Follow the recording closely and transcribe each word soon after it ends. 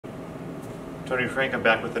Tony DeFrank. I'm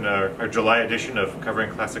back with our July edition of Covering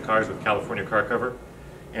Classic Cars with California Car Cover.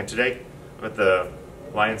 And today, with the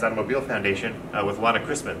Lions Automobilia Foundation, with Lana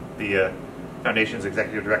Chrisman, the Foundation's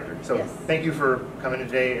Executive Director. So Yes. Thank you for coming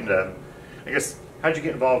today, and I guess, how did you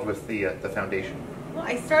get involved with the Foundation? Well,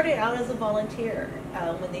 I started out as a volunteer.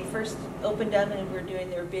 When they first opened up and were doing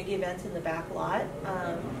their big events in the back lot,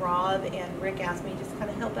 Rob and Rick asked me to just kind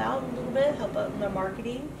of help out a little bit, help out in their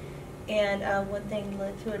marketing. And one thing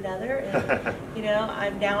led to another, and you know,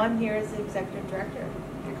 I'm here as the executive director.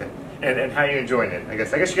 Okay. And how are you enjoying it? I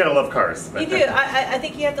guess you gotta love cars. You do. I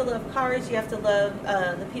think you have to love cars. You have to love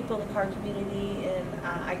the people in the car community. And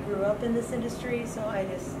I grew up in this industry, so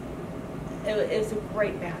it was a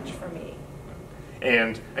great match for me.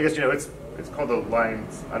 And I guess, you know, it's called the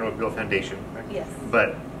Lions Automobilia Foundation. Right? Yes.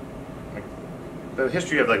 But the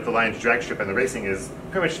history of like the Lions drag strip and the racing is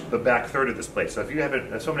pretty much the back third of this place. So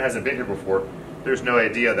if someone hasn't been here before, there's no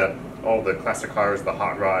idea that all the classic cars, the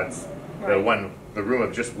hot rods, right, the room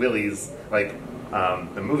of just wheelies, like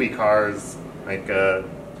the movie cars, like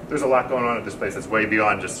there's a lot going on at this place that's way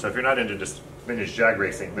beyond just. So if you're not into just vintage drag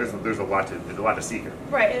racing, there's a lot to see here.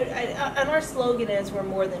 Right, and our slogan is we're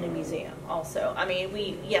more than a museum. Also, I mean,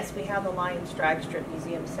 we have the Lions Drag Strip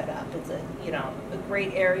Museum set up. It's a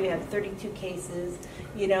great area. You have 32 cases,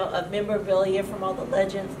 of memorabilia from all the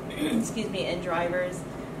legends, excuse me, and drivers.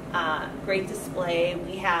 Great display.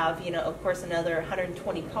 We have, of course, another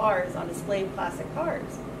 120 cars on display of classic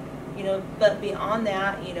cars. But beyond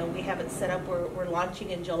that, we have it set up. We're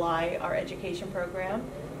launching in July our education program.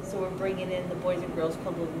 So we're bringing in the Boys and Girls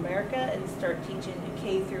Club of America and start teaching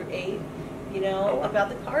K through 8, about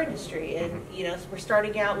the car industry. And, so we're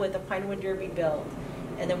starting out with a Pinewood Derby build.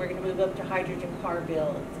 And then we're going to move up to hydrogen car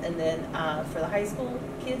builds. And then for the high school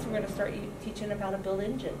kids, we're going to start teaching them how to build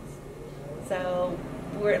engines. So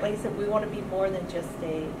like I said, we want to be more than just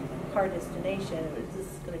a car destination. This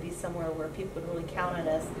is going to be somewhere where people can really count on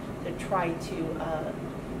us to try to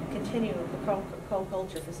continue the car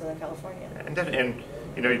culture for Southern California.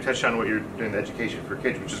 And you touched on what you're doing, the education for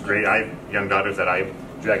kids, which is great. I have young daughters that I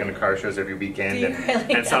drag into car shows every weekend. Do you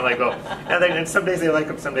really? And so I'm like, well, and some days they like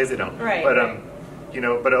them, some days they don't. Right.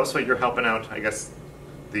 But but also you're helping out, I guess,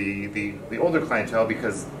 the older clientele,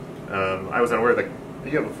 because I was unaware that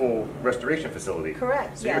you have a full restoration facility.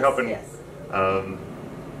 Correct. So you're helping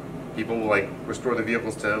people like restore the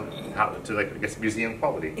vehicles to like, I guess, museum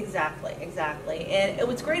quality. Exactly. And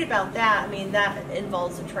what's great about that, that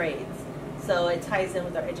involves the trades. So it ties in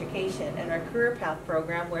with our education and our career path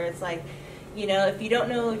program, where it's like, if you don't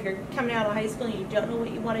know, if you're coming out of high school and you don't know what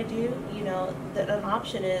you want to do, that an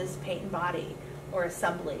option is paint and body, or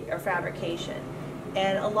assembly, or fabrication.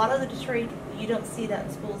 And a lot of the trade, you don't see that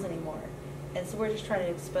in schools anymore. And so we're just trying to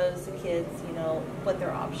expose the kids, what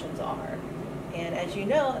their options are. And as you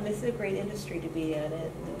know, this is a great industry to be in,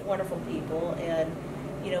 and wonderful people, and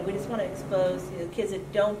we just want to expose kids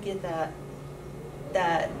that don't get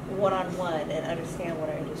that one-on-one and understand what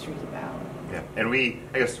our industry is about. Yeah, and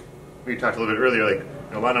I guess we talked a little bit earlier, like,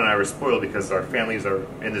 Lana and I were spoiled because our families are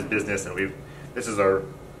in this business, and this is our,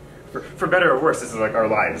 for better or worse, this is like our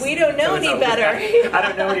lives. We don't know any better. I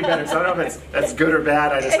don't know any better, so I don't know if that's good or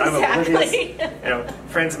bad. I'm oblivious.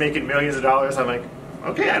 Friends making millions of dollars. I'm like,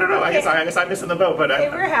 okay, I don't know. I guess I'm missing the boat, but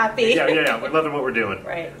we're happy. Yeah. We're loving what we're doing.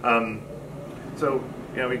 Right. So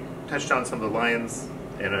we touched on some of the Lions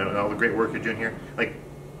and all the great work you're doing here. Like,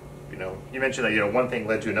 you mentioned that one thing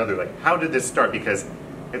led to another. Like, how did this start? Because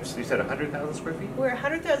you said 100,000 square feet. We're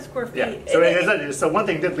 100,000 square feet. Yeah. So one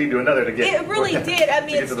thing did lead to another to get. It really did.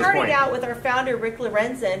 It started out with our founder, Rick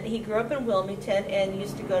Lorenzen. He grew up in Wilmington and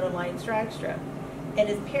used to go to Lions Drag Strip. And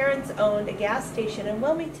his parents owned a gas station in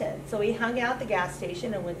Wilmington. So he hung out at the gas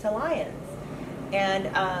station and went to Lions. And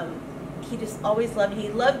he just always he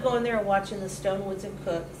loved going there and watching the Stonewoods and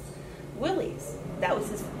Cooks Willys. That was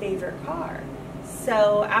his favorite car.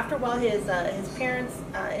 So after a while, his parents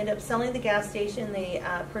ended up selling the gas station. They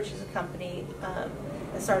purchased a company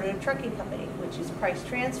and started a trucking company, which is Price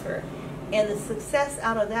Transfer. And the success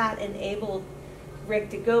out of that enabled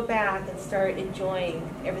Rick to go back and start enjoying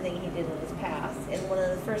everything he did in his past. And one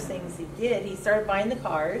of the first things he did, he started buying the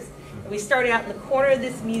cars. And we started out in the corner of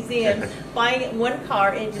this museum buying one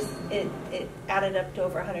car, and it added up to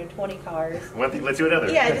over 120 cars. One thing led to another.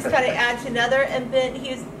 Yeah, just kind of add to another. And then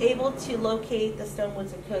he was able to locate the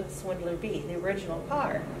Stonewoods and Cooks Swindler B, the original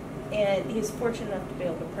car. And he was fortunate enough to be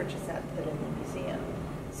able to purchase that and put it in the museum.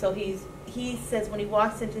 So he says when he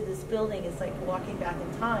walks into this building, it's like walking back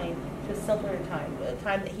in time to a simpler time, a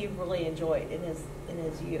time that he really enjoyed in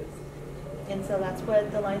his youth. And so that's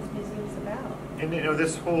what the Lions Museum is about. And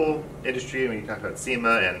this whole industry, when you talk about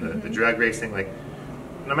SEMA and the drag racing, like,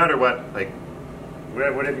 no matter what, like,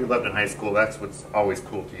 whatever you loved in high school, that's what's always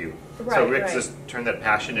cool to you. Right, so Rick right. just turned that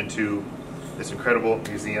passion into this incredible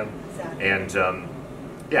museum. Exactly. And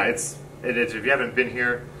yeah, it's if you haven't been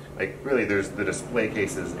here, like really, there's the display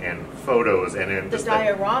cases and photos and the just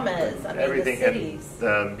dioramas. I mean, everything. the cities.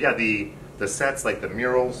 And yeah, the sets, like the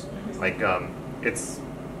murals, like it's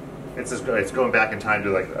it's going back in time to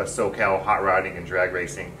like a SoCal hot rodding and drag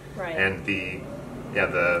racing. Right. And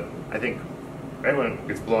I think everyone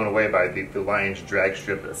gets blown away by the Lions drag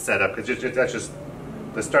strip setup, because that's just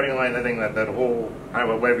the starting line. I think that whole, I don't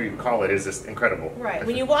know, whatever you call it, is just incredible. Right.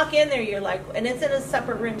 When you walk in there, you're like, and it's in a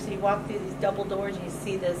separate room, so you walk through these double doors and you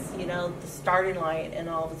see this, you know, the starting line and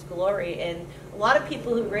all of its glory. And a lot of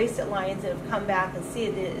people who raced at Lions and have come back and see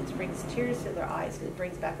it, it brings tears to their eyes because it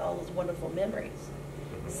brings back all those wonderful memories.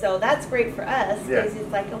 So that's great for us, because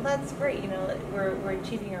it's like, oh, that's great. You know, we're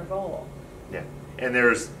achieving our goal. Yeah, and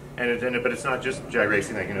but it's not just drag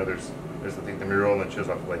racing. Like, you know, there's I think the mural that shows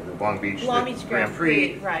off like the Long Beach Grand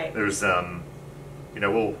Prix. Right. There's you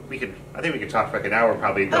know, I think we could talk for like an hour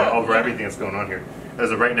probably over everything that's going on here.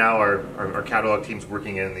 As of right now, our catalog team's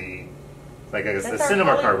working in the, like, I guess, the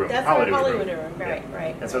cinema car room. That's our Hollywood room. Right, yeah.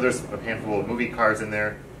 Right. And so there's a handful of movie cars in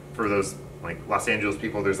there for those, like, Los Angeles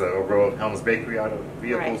people. There's a row of Helms Bakery auto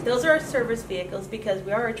vehicles. Right. Those are our service vehicles, because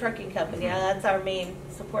we are a trucking company. That's our main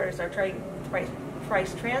supporters, our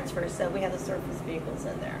price transfer. So we have the service vehicles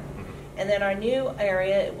in there. And then our new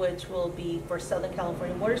area, which will be for Southern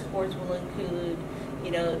California motorsports, will include,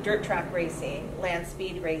 you know, dirt track racing, land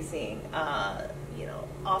speed racing, you know,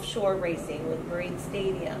 offshore racing with Marine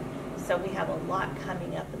Stadium. So we have a lot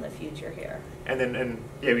coming up in the future here. And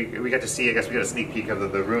yeah, we got to see, I guess we got a sneak peek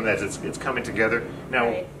of the room as it's coming together. Now,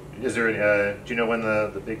 right. Is there do you know when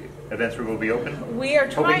the big events room will be open? We are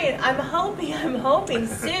trying. I'm hoping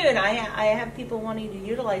soon. I have people wanting to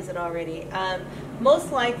utilize it already.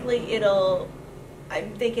 Most likely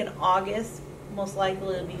I'm thinking August. Most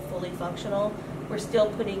likely it'll be fully functional. We're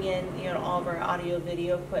still putting in, you know, all of our audio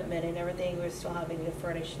video equipment and everything. We're still having to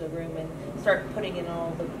furnish the room and start putting in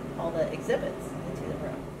all the exhibits into the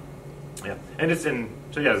room. Yeah, and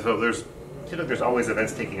so there's always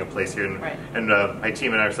events taking place here, and, right. and my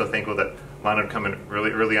team and I are so thankful that Lana would come in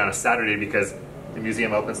really early on a Saturday, because the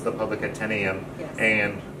museum opens to the public at 10 a.m. Yes.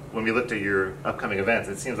 And when we looked at your upcoming events,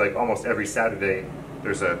 it seems like almost every Saturday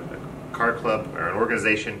there's a car club or an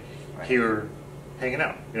organization right. here hanging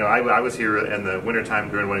out. You know, I was here in the wintertime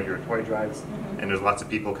during one of your toy drives, and there's lots of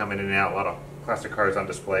people coming in and out, a lot of classic cars on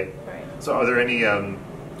display. Right. So are there any,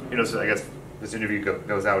 you know, so I guess this interview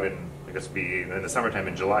goes out in, I guess, be in the summertime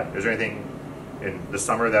in July. Is there anything in the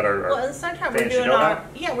summer that well, in the summertime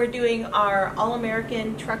we're doing our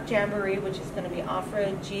All-American Truck Jamboree, which is going to be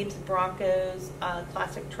off-road Jeeps, Broncos,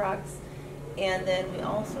 classic trucks, and then we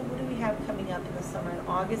also, what do we have coming up in the summer? In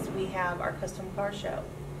August we have our custom car show.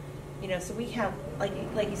 You know, so we have,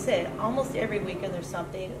 like you said, almost every weekend there's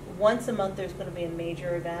something. Once a month there's going to be a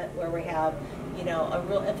major event where we have, you know, a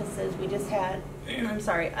real emphasis. We just had,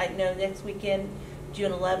 I know next weekend,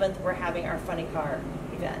 June 11th, we're having our funny car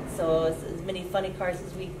event. So as many funny cars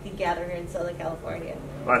as we can gather here in Southern California.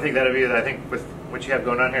 Well, I think with what you have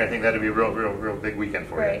going on here, I think that'd be a real big weekend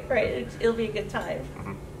for you. Right. It'll be a good time.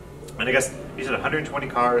 And I guess you said 120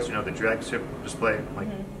 cars, you know, the drag strip display, like,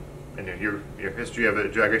 and your history of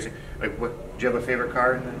drag racing. Like, do you have a favorite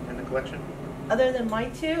car in the collection? Other than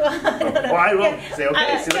mine too? I don't know. Well, I won't say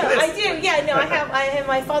okay. See, look at this. I do. Yeah, no, I have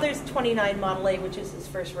my father's 29 Model A, which is his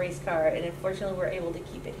first race car, and unfortunately we're able to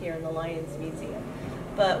keep it here in the Lions Museum.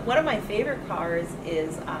 But one of my favorite cars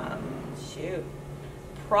is,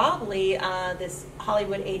 probably this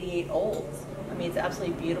Hollywood 88 Olds. I mean, it's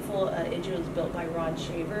absolutely beautiful. It was built by Ron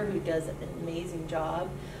Shaver, who does an amazing job.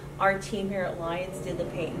 Our team here at Lions did the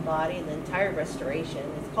paint and body and the entire restoration.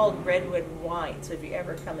 It's called Redwood Wine, so if you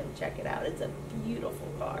ever come and check it out, it's a beautiful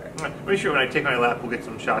car. Make sure when I take my lap, we'll get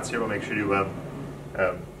some shots here. We'll make sure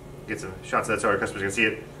to get some shots of that so our customers can see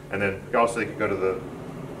it. And then also you can go to the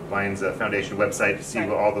Lions Foundation website to see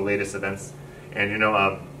all the latest events. And, you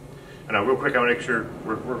know, real quick, I want to make sure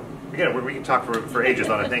we can talk for ages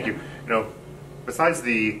on it. Thank you. You know, besides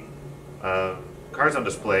the cars on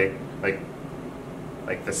display,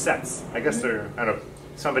 like the sets, I guess they're, I don't know,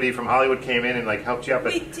 somebody from Hollywood came in and like helped you out.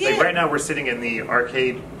 But we did. Like right now we're sitting in the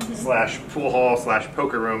arcade slash pool hall slash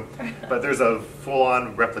poker room, but there's a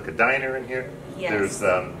full-on replica diner in here. Yes. There's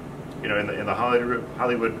you know, in the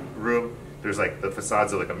Hollywood room, there's like the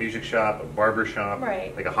facades of like a music shop, a barber shop,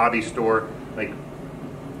 right. like a hobby store. Like,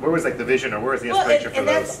 where was like the vision, or where was the inspiration for those? And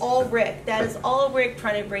that's all Rick. That is all Rick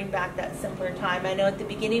trying to bring back that simpler time. I know at the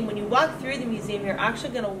beginning, when you walk through the museum, you're actually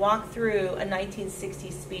going to walk through a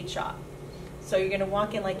 1960s speed shop. So you're going to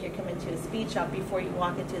walk in like you're coming to a speed shop before you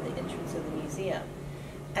walk into the entrance of the museum.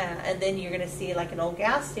 And then you're going to see like an old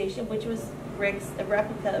gas station, which was a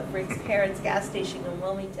replica of Rick's parents' gas station in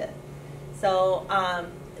Wilmington. So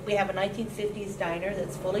we have a 1950s diner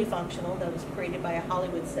that's fully functional that was created by a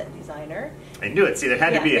Hollywood set designer. I knew it. See, there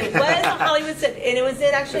had to be it was a Hollywood set, and it was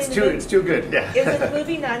in actually. It's too good. Yeah. It was in the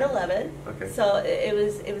movie 9/11. Okay. So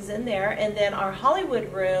it was in there, and then our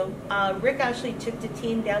Hollywood room. Rick actually took the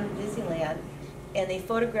team down to Disneyland, and they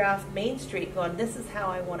photographed Main Street, going, "This is how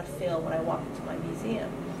I want to feel when I walk into my museum."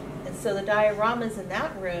 And so the dioramas in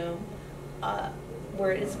that room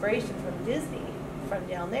were inspiration from Disney, from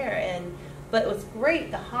down there, But what's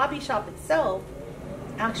great, the hobby shop itself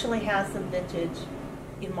actually has some vintage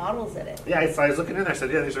models in it. Yeah, I was looking in there. I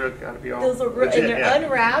said, "Yeah, these are got to be all." Those are legit, and they're yeah.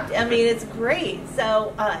 unwrapped. I mean, it's great.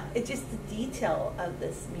 So it's just the detail of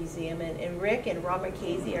this museum, and Rick and Robert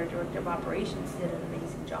Casey, our director of operations, did an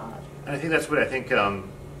amazing job. And I think that's what I think.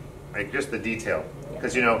 Like just the detail,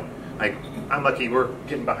 because like I'm lucky we're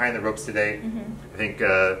getting behind the ropes today. I think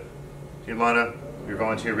Lana, your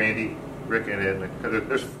volunteer, Randy, Rick, and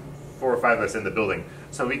there's 4 or 5 of us in the building,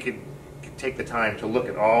 so we could take the time to look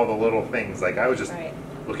at all the little things. Like I was just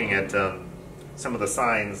looking at some of the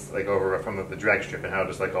signs, like over from the drag strip, and how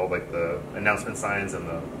just like all like the announcement signs and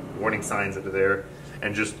the warning signs that are there,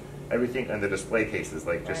 and just everything on the display cases.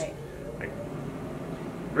 Like just like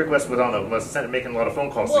Rick West was making a lot of phone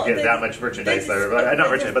calls to get that much merchandise, not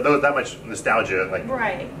merchandise, but that much nostalgia, like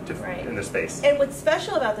in the space. And what's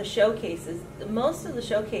special about the showcases, most of the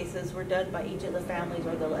showcases were done by each of the families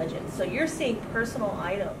or the legends. So you're seeing personal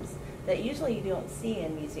items that usually you don't see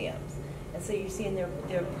in museums. And so you're seeing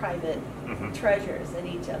their private treasures in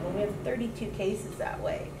each of them. We have 32 cases that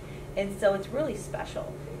way. And so it's really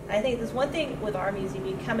special. And I think there's one thing with our museum,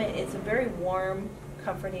 you come in, it's a very warm,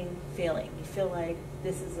 comforting feeling. You feel like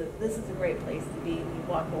this is a great place to be, and you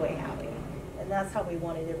walk away happy. And that's how we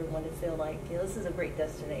wanted everyone to feel like, this is a great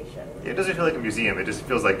destination. Yeah, it doesn't feel like a museum. It just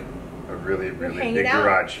feels like a really, really big out.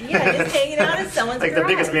 garage. Yeah, just hanging out in someone's like garage. The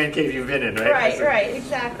biggest man cave you've been in, right? Right,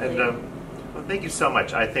 exactly. And well, thank you so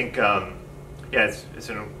much. I think, it's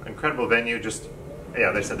an incredible venue. Just,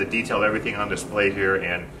 they said the detail of everything on display here,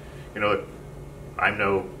 and I'm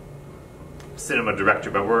no cinema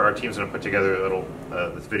director, but our team's going to put together a little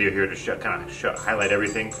this video here to highlight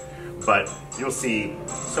everything. But you'll see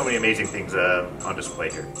so many amazing things on display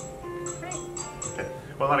here. Great. Okay.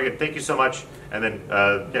 Well, Lana, again, thank you so much. And then,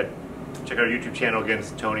 check out our YouTube channel again.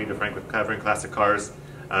 It's Tony DeFrank with Covering Classic Cars.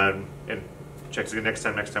 And check us again next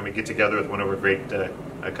time we get together with one of our great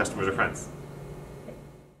customers or friends.